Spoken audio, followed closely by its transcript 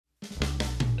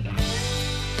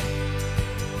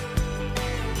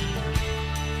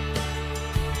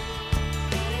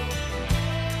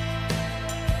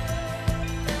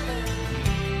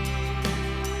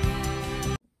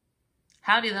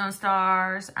Howdy Lone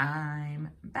Stars, I'm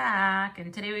back,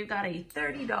 and today we've got a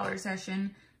 $30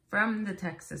 session from the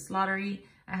Texas Lottery.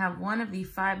 I have one of the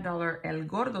 $5 El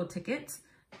Gordo tickets,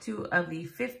 two of the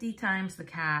 50 times the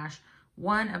cash,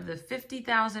 one of the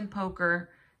 50,000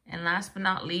 poker, and last but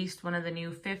not least, one of the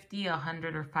new 50,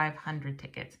 100, or 500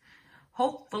 tickets.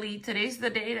 Hopefully today's the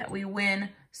day that we win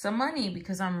some money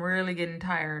because I'm really getting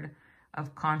tired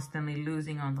of constantly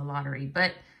losing on the lottery.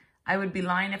 But I would be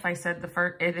lying if I said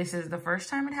this is the first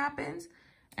time it happens.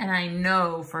 And I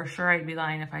know for sure I'd be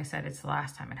lying if I said it's the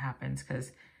last time it happens,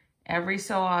 because every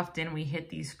so often we hit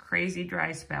these crazy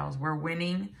dry spells where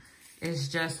winning is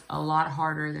just a lot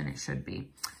harder than it should be.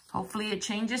 Hopefully it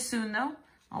changes soon though.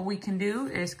 All we can do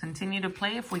is continue to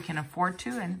play if we can afford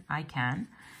to, and I can,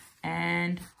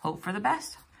 and hope for the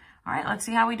best. All right, let's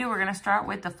see how we do. We're going to start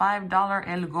with the $5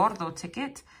 El Gordo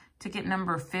ticket. Ticket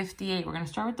number 58. We're going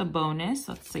to start with the bonus.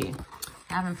 Let's see.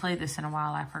 I haven't played this in a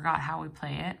while. I forgot how we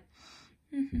play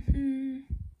it.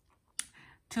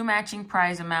 Two matching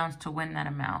prize amounts to win that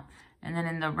amount. And then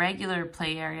in the regular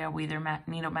play area, we either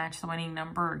need to match the winning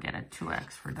number or get a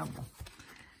 2x for double.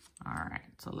 All right,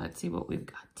 so let's see what we've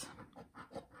got.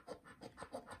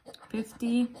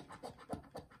 50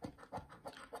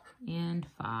 and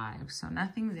 5. So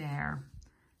nothing there.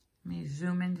 Let me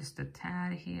zoom in just a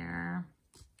tad here.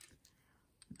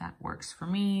 That works for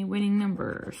me. Winning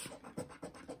numbers.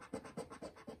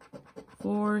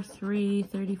 4, 3,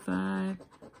 35,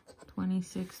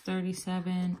 26,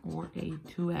 37, or a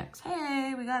 2x.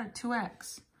 Hey, we got a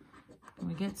 2x. Can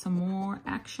we get some more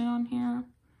action on here?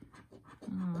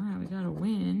 All right, we got a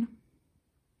win.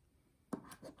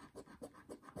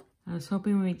 I was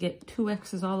hoping we'd get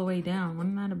 2x's all the way down.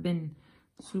 Wouldn't that have been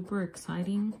super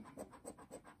exciting?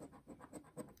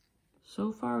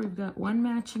 So far, we've got one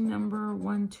matching number,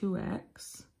 one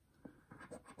 2x.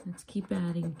 Let's keep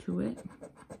adding to it.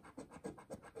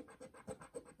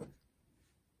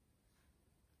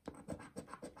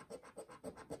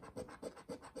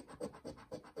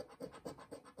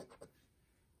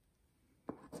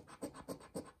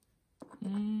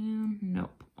 And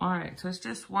nope. All right, so it's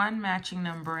just one matching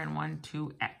number and one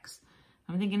 2x.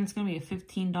 I'm thinking it's going to be a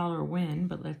 $15 win,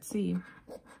 but let's see.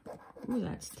 Ooh,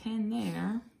 that's 10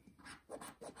 there.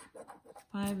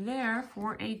 5 there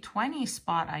for a 20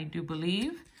 spot, I do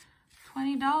believe.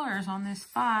 $20 on this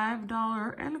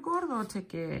 $5 El Gordo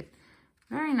ticket.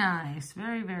 Very nice.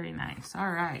 Very, very nice.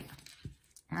 All right.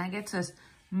 And that gets us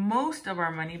most of our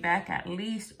money back, at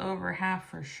least over half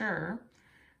for sure.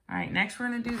 All right, next we're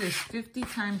going to do this 50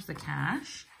 times the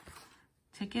cash.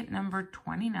 Ticket number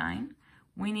 29.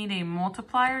 We need a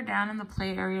multiplier down in the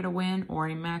play area to win, or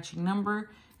a matching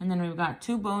number. And then we've got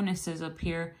two bonuses up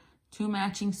here. Two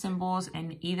matching symbols,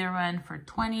 and either one for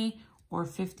 $20 or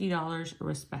 $50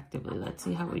 respectively. Let's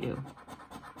see how we do.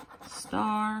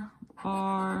 Star,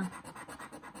 bar,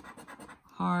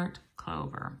 heart,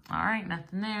 clover. All right,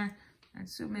 nothing there.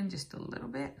 Let's zoom in just a little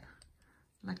bit.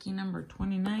 Lucky number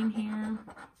 29 here.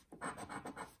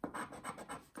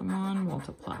 Come on,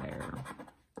 multiplier.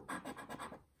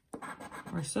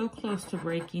 We're so close to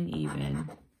breaking even.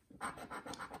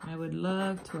 I would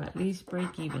love to at least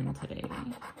break even today.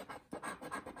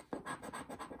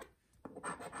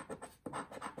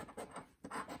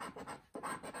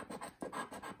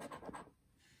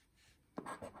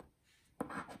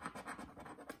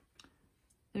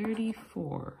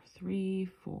 $34, 3,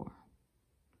 4.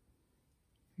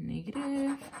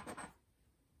 Negative.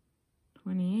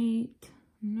 28.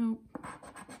 Nope.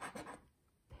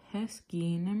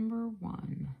 Pesky number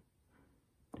 1.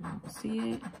 Don't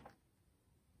see it.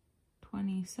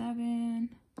 27.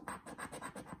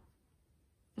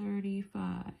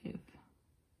 35.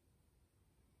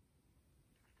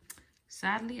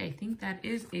 Sadly, I think that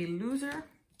is a loser,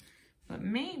 but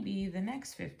maybe the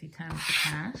next 50 times the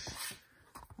cash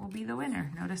will be the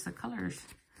winner. Notice the colors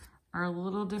are a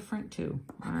little different too.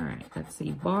 All right, let's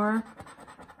see. Bar,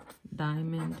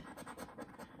 diamond,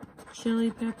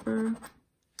 chili pepper,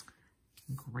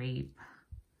 grape.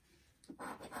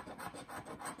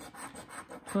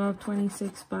 12,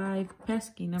 26, 5,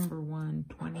 pesky number 1,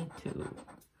 22.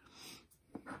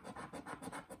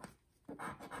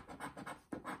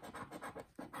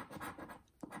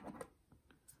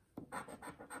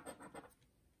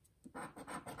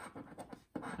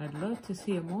 I'd love to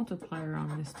see a multiplier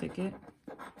on this ticket.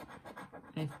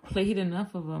 I've played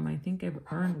enough of them. I think I've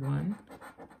earned one,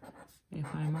 if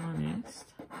I'm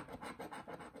honest.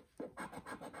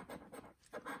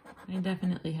 I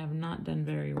definitely have not done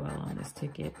very well on this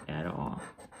ticket at all.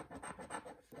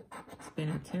 It's been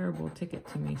a terrible ticket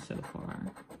to me so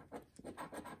far.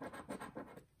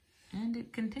 And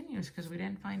it continues because we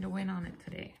didn't find a win on it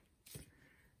today.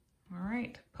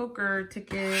 right, poker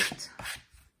ticket.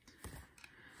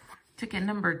 Ticket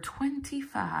number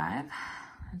 25.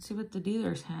 Let's see what the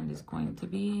dealer's hand is going to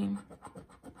be.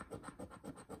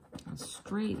 A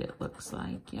straight, it looks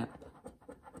like. Yep.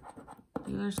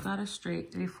 Dealer's got a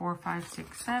straight. 3, 4, 5,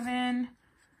 6, 7.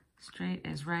 Straight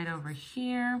is right over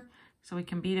here. So we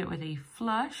can beat it with a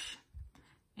flush,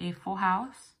 a full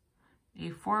house,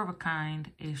 a 4 of a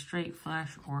kind, a straight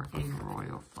flush, or a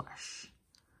royal flush.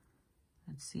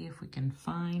 Let's see if we can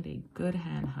find a good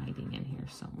hand hiding in here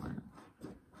somewhere.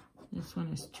 This one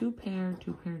is 2 pair.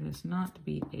 2 pair does not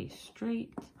beat a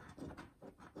straight.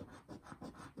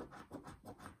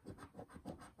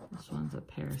 This one's a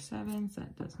pair of 7s.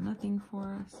 That does nothing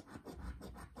for us.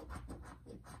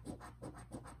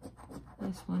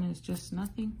 This one is just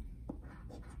nothing.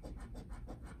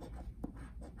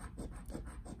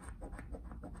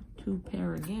 Two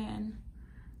pair again.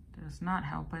 Does not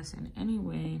help us in any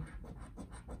way.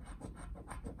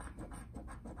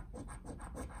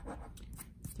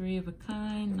 3 of a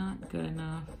kind, not good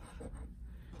enough.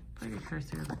 Pretty sure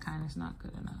 3 of a kind is not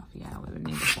good enough. Yeah, we would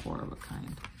need a 4 of a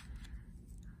kind.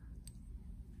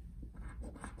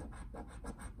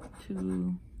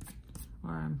 2,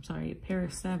 or I'm sorry, a pair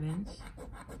of 7s.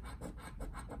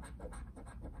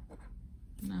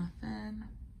 Nothing.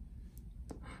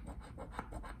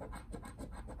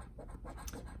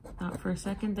 Thought for a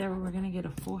second there we were gonna get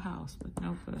a full house, but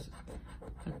nope, it was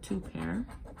a 2 pair.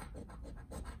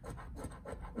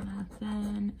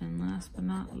 Nothing. And last but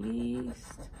not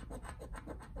least,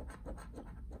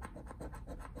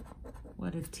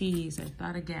 what a tease. I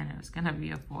thought again it was gonna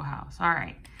be a full house. All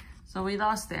right, so we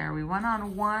lost there. We went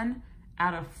on 1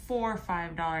 out of 4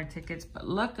 $5 tickets, but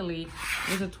luckily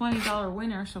it was a $20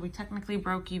 winner, so we technically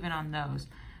broke even on those.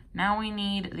 Now we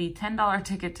need the $10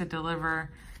 ticket to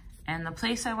deliver, and the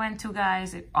place I went to,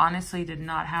 guys, it honestly did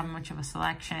not have much of a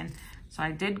selection, so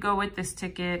I did go with this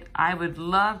ticket. I would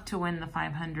love to win the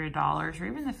 $500 or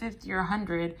even the 50 or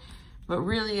 100, but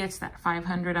really it's that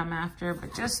 500 I'm after.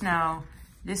 But just know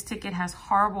this ticket has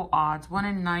horrible odds, 1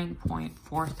 in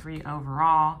 9.43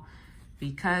 overall.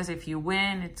 Because if you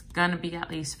win, it's gonna be at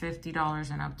least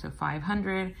 $50 and up to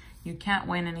 500. You can't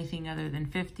win anything other than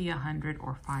 50, 100,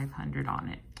 or 500 on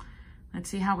it. Let's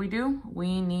see how we do.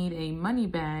 We need a money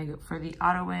bag for the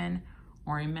auto win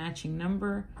or a matching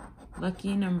number.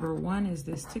 Lucky number 1 is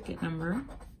this ticket number.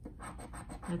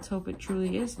 Let's hope it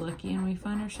truly is lucky and we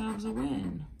find ourselves a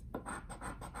win.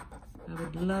 I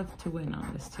would love to win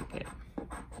on this ticket.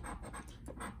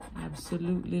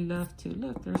 Absolutely love to.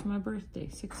 Look, there's my birthday,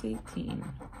 6/18.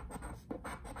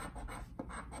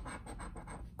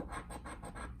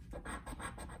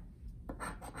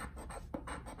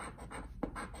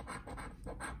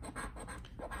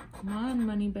 Come on,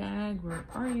 money bag, where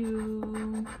are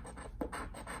you?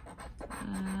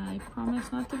 I promise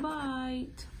not to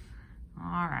bite.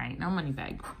 All right, no money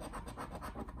bag.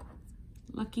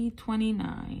 Lucky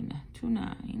 29,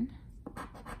 29.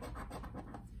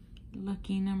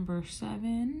 Lucky number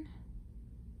 7,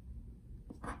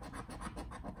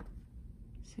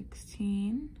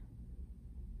 16,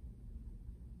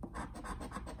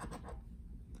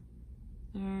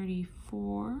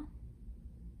 34,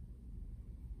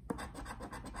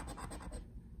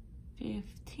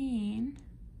 15,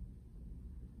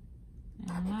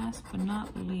 and last but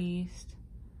not least,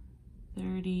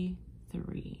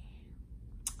 33.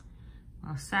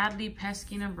 Well, sadly,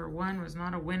 pesky number 1 was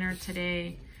not a winner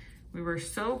today. We were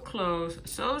so close,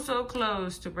 so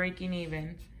close to breaking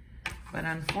even. But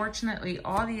unfortunately,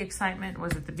 all the excitement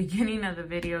was at the beginning of the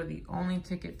video, the only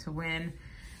ticket to win.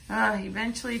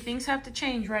 Eventually, things have to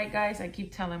change, right, guys? I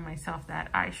keep telling myself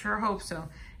that. I sure hope so.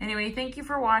 Anyway, thank you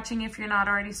for watching. If you're not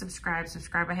already subscribed,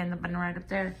 subscribe by hitting the button right up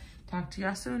there. Talk to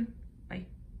y'all soon.